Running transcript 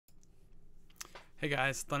Hey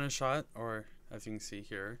guys, Thundershot, or as you can see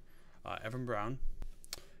here, Evan Brown,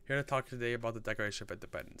 here to talk today about the Declaration of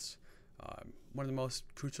Independence, one of the most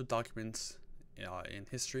crucial documents in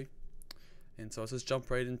history. And so let's just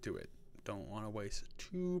jump right into it. Don't want to waste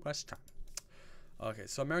too much time. Okay,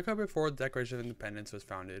 so America before the Declaration of Independence was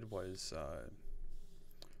founded was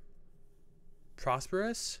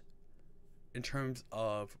prosperous in terms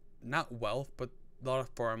of not wealth, but a lot of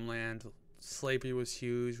farmland. Slavery was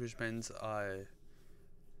huge, which meant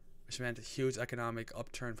a huge economic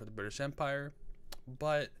upturn for the British Empire.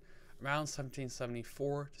 But around 1774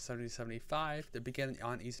 to 1775, there began an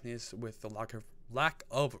uneasiness with the lack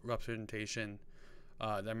of representation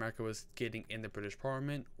that America was getting in the British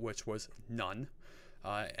Parliament, which was none,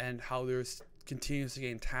 and how there's continuously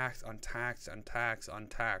getting tax on tax on tax on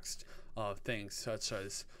tax of things such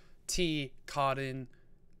as tea, cotton,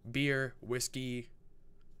 beer, whiskey,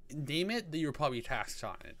 name it, that you're probably taxed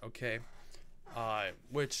on it, okay?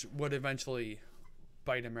 Which would eventually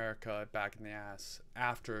bite America back in the ass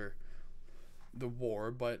after the war,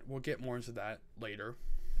 but we'll get more into that later.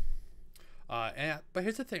 But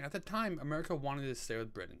here's the thing: at the time, America wanted to stay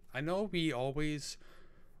with Britain. I know we always,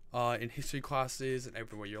 in history classes and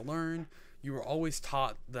everywhere you learn, you were always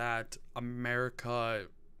taught that America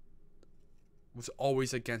was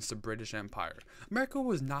always against the British Empire. America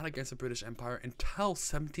was not against the British Empire until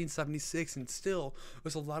 1776, and still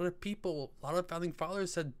there's a lot of people, a lot of founding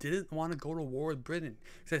fathers that didn't want to go to war with Britain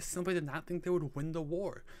because they simply did not think they would win the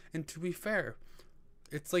war. And to be fair,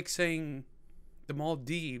 it's like saying the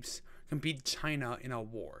Maldives can beat China in a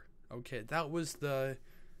war. Okay, that was the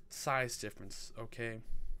size difference. Okay,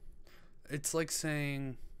 it's like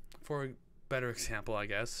saying, for a better example, I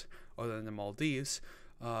guess, other than the Maldives,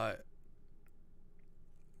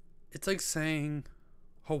 it's like saying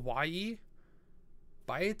Hawaii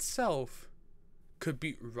by itself could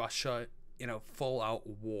beat Russia in a full-out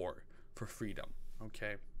war for freedom.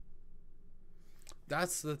 Okay,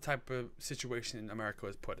 that's the type of situation America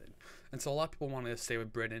was put in, and so a lot of people wanted to stay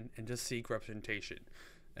with Britain and just seek representation.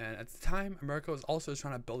 And at the time, America was also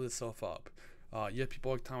trying to build itself up. You have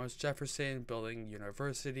people like Thomas Jefferson building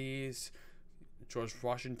universities, George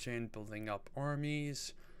Washington building up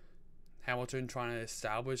armies, Hamilton trying to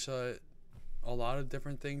establish a lot of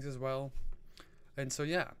different things as well. And so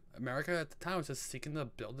yeah, America at the time was just seeking to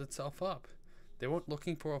build itself up. They weren't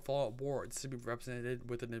looking for a fallout war to be represented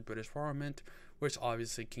within the British Parliament, which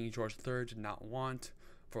obviously King George III did not want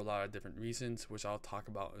for a lot of different reasons, which I'll talk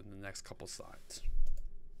about in the next couple slides.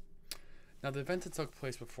 Now, the events that took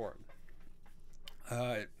place before.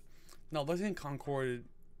 Now, Lexington Concord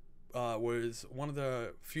was one of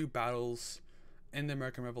the few battles in the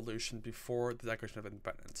American Revolution before the Declaration of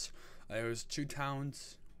Independence. There was two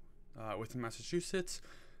towns within Massachusetts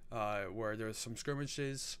where there was some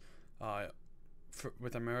skirmishes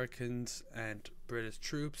with Americans and British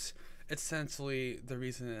troops. Essentially, the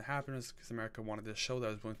reason it happened is because America wanted to show that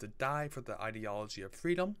it was willing to die for the ideology of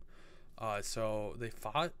freedom. So they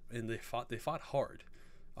fought, and they fought hard.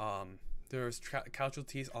 There was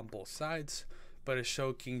casualties on both sides, but it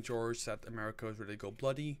showed King George that America was ready to go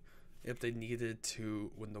bloody if they needed to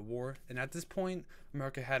win the war. And at this point,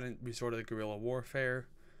 America hadn't resorted to guerrilla warfare,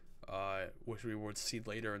 which we would see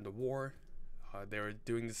later in the war. They were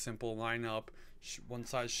doing the simple lineup: one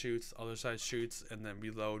side shoots, other side shoots, and then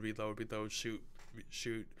reload, shoot,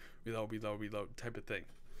 reload type of thing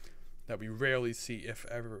that we rarely see, if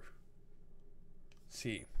ever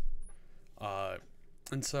see.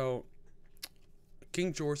 And so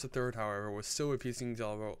King George III, however, was still refusing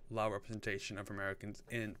to allow representation of Americans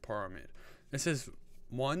in Parliament. This is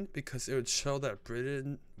one, because it would show that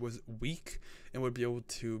Britain was weak and would be able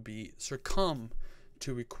to succumb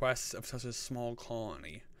to requests of such a small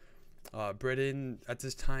colony. Britain at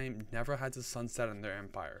this time never had to sunset in their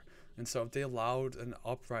empire, and so if they allowed an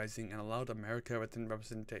uprising and allowed America within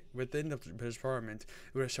the British Parliament,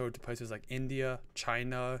 it would have showed to places like India,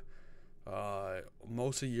 China,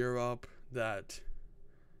 most of Europe, that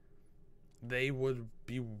they would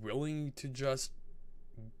be willing to just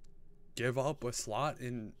give up a slot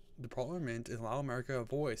in the parliament and allow America a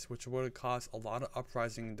voice, which would have caused a lot of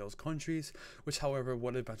uprising in those countries, which however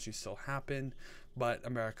would eventually still happen. But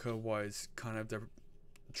America was kind of the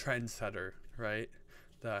trendsetter, right?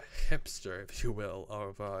 The hipster, if you will,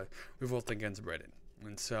 of revolting against Britain.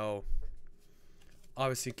 And so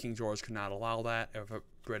obviously King George could not allow that if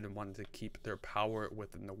Britain wanted to keep their power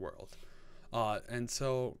within the world. And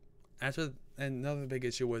so another big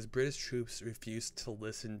issue was British troops refused to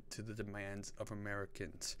listen to the demands of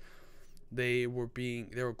Americans. They were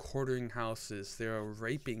quartering houses, they were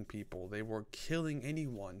raping people, they were killing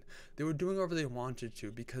anyone. They were doing whatever they wanted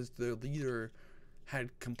to because their leader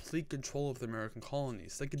had complete control of the American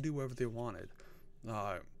colonies. They could do whatever they wanted,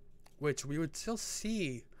 which we would still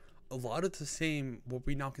see a lot of the same what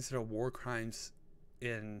we now consider war crimes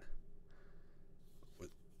in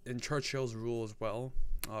Churchill's rule as well.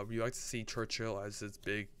 We like to see Churchill as this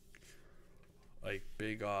big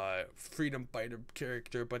freedom fighter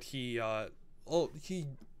character, but he was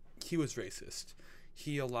racist.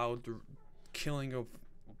 He allowed the killing of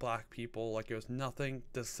black people like it was nothing.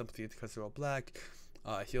 This is sympathy because they were black.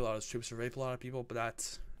 He allowed his troops to rape a lot of people, but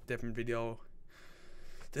that's a different video.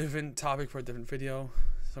 Different topic for a different video.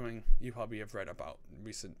 Something you probably have read about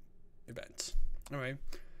recent events. Anyway,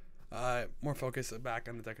 more focus back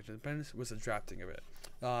on the Declaration of Independence was the drafting of it.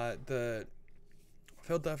 The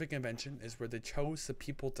Philadelphia Convention is where they chose the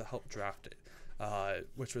people to help draft it,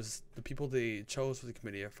 which was the people they chose for the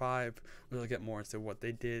Committee of Five. We'll get more into what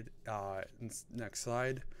they did in the next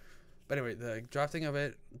slide. But anyway, the drafting of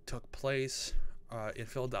it took place in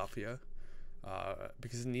Philadelphia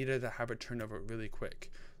because it needed to have it turned over really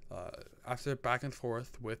quick. After back and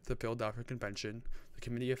forth with the Philadelphia Convention, the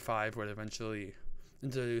Committee of Five would eventually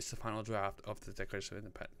introduce the final draft of the Declaration of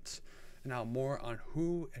Independence. And now more on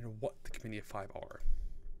who and what the Committee of Five are.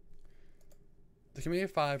 The Committee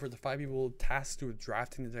of Five were the 5 people tasked with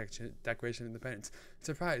drafting the Declaration of Independence.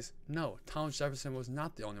 Surprise! No, Thomas Jefferson was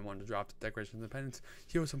not the only one to draft the Declaration of Independence.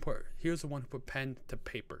 He was important. He was the one who put pen to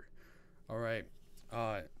paper. All right.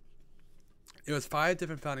 It was 5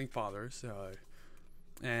 different founding fathers,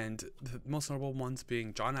 and the most notable ones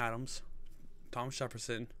being John Adams, Thomas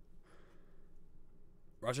Jefferson,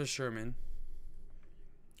 Roger Sherman,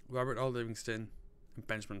 Robert R. Livingston, and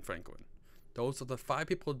Benjamin Franklin. Those are the 5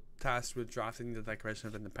 people tasked with drafting the Declaration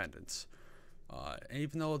of Independence. And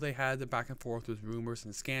even though they had the back and forth with rumors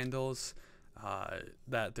and scandals,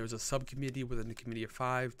 that there was a subcommittee within the Committee of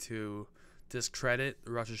Five to discredit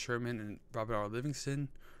Roger Sherman and Robert R. Livingston,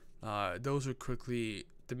 those were quickly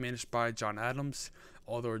diminished by John Adams.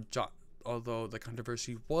 Although the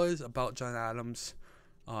controversy was about John Adams,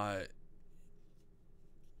 I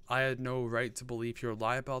had no right to believe he would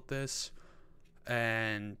lie about this,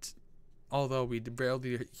 and although we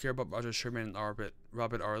rarely hear about Roger Sherman and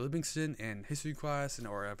Robert R. Livingston in history class and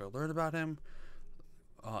or ever learn about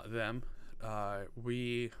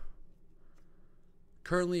we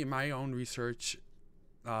currently, in my own research,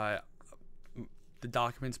 the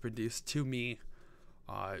documents produced to me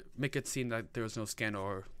make it seem that there was no scandal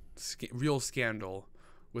or real scandal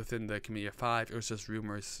within the Committee of Five. It was just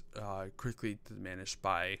rumors quickly diminished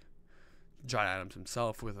by John Adams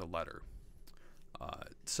himself with a letter.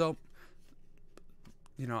 So,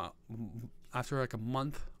 after like a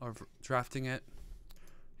month of drafting it,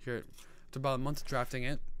 after about a month of drafting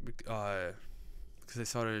it, because they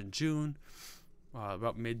started in June,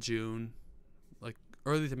 about mid-June, like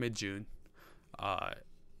early to mid-June,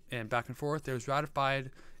 and back and forth, it was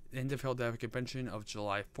ratified in the Philadelphia Convention of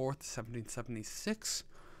July 4th, 1776,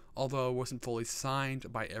 although it wasn't fully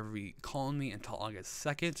signed by every colony until August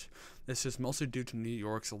 2nd. This is mostly due to New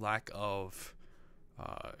York's lack of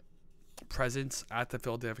presence at the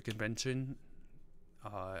Philadelphia Convention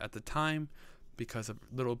at the time, because of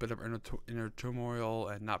a little bit of inner turmoil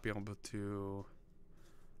and not being able to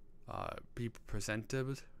be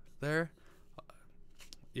presented there.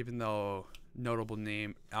 Even though notable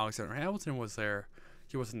name Alexander Hamilton was there,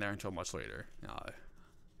 he wasn't there until much later.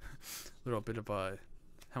 Little bit of a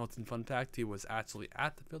Hamilton fun fact: he was actually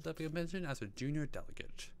at the Philadelphia Convention as a junior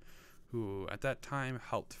delegate, who at that time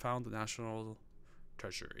helped found the National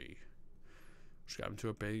Treasury, which got him to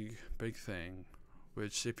a big thing.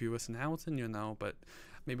 Which, if you listen to Hamilton, you'll know, but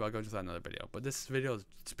maybe I'll go into that in another video. But this video is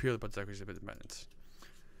purely about the Declaration of Independence.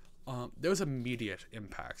 There was immediate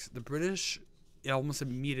impact. The British, almost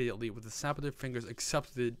immediately, with the snap of their fingers,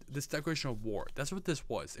 accepted this declaration of war. That's what this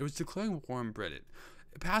was. It was declaring war on Britain.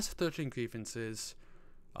 It passed 13 grievances,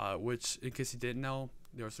 which, in case you didn't know,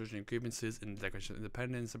 there were 13 grievances in the Declaration of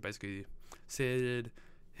Independence that basically stated,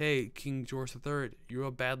 hey, King George III, you're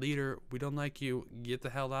a bad leader. We don't like you. Get the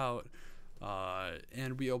hell out.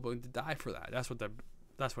 And we are willing to die for that. That's what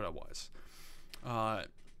it was.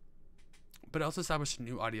 But it also established a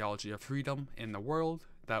new ideology of freedom in the world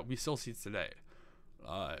that we still see today.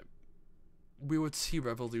 We would see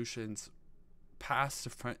revolutions past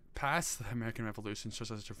the American Revolution, such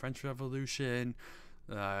as the French Revolution,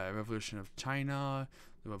 the Revolution of China,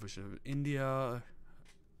 the Revolution of India,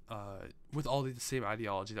 with all the same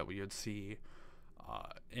ideology that we would see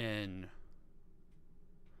in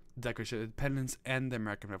the Declaration of Independence and the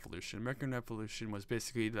American Revolution. American Revolution was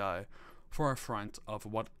basically the forefront of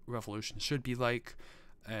what revolution should be like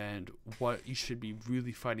and what you should be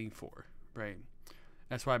really fighting for, right?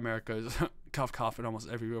 That's why America is cough in almost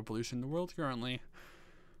every revolution in the world currently,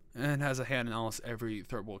 and has a hand in almost every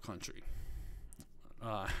third world country.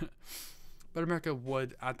 But America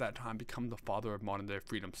would, at that time, become the father of modern day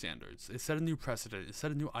freedom standards. It set a new precedent. It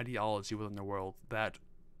set a new ideology within the world that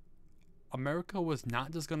America was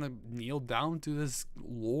not just going to kneel down to this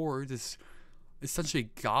lord, this essentially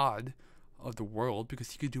god of the world,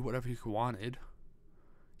 because he could do whatever he wanted.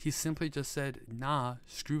 He simply just said, nah,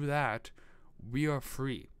 screw that. We are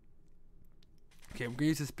free. Okay, we're going to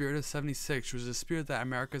use the spirit of 76, which is the spirit that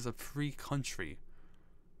America is a free country,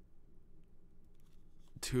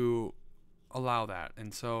 to allow that.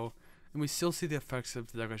 And we still see the effects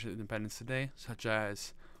of the Declaration of Independence today, such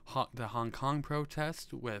as the Hong Kong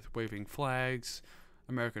protest with waving flags,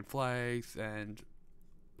 American flags, and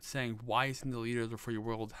saying, why isn't the leader of the free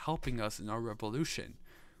world helping us in our revolution?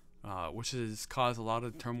 Which has caused a lot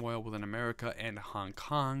of turmoil within America and Hong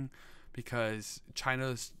Kong, because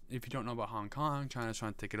China's, if you don't know about Hong Kong, China's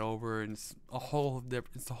trying to take it over, and it's a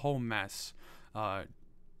whole mess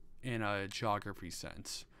in a geography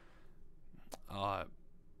sense.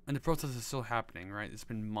 And the protest is still happening, right? It's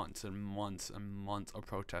been months and months and months of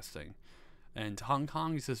protesting. And Hong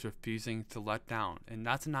Kong is just refusing to let down. And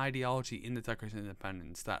that's an ideology in the Declaration of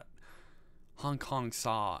Independence that Hong Kong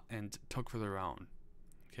saw and took for their own.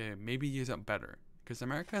 Okay, maybe use it better. Because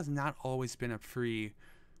America has not always been a free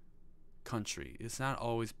country. It's not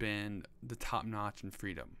always been the top notch in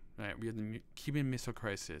freedom. Right? We have the Cuban Missile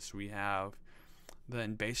Crisis. We have the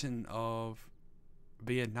invasion of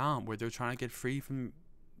Vietnam, where they're trying to get free from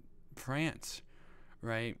France,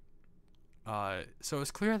 right? So it's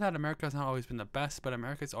clear that America has not always been the best, but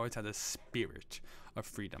America's always had the spirit of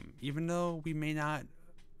freedom. Even though we may not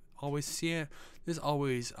always see it, there's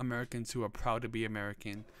always Americans who are proud to be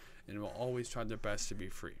American and will always try their best to be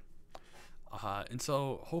free. And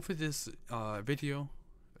so hopefully this video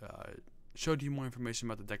showed you more information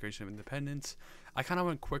about the Declaration of Independence. I kind of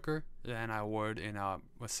went quicker than I would in,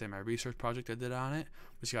 let's say, my research project I did on it.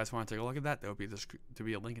 If you guys want to take a look at that, there will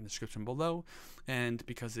be a link in the description below. And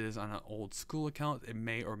because it is on an old school account, it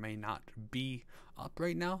may or may not be up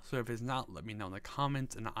right now. So if it's not, let me know in the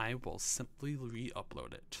comments, and I will simply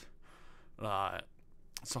re-upload it.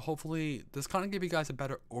 So hopefully this kind of gave you guys a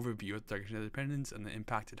better overview of the Declaration of Independence and the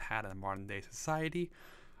impact it had on modern day society.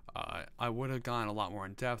 I would have gone a lot more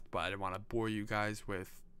in depth, but I didn't want to bore you guys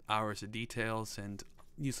with hours of details and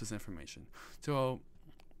useless information. So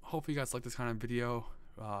hopefully you guys like this kind of video.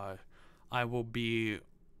 I will be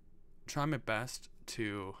trying my best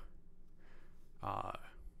to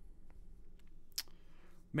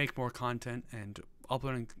make more content and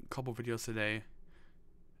uploading a couple videos today.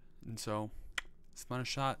 And so, it's Splinter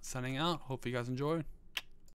Shot signing out. Hope you guys enjoyed.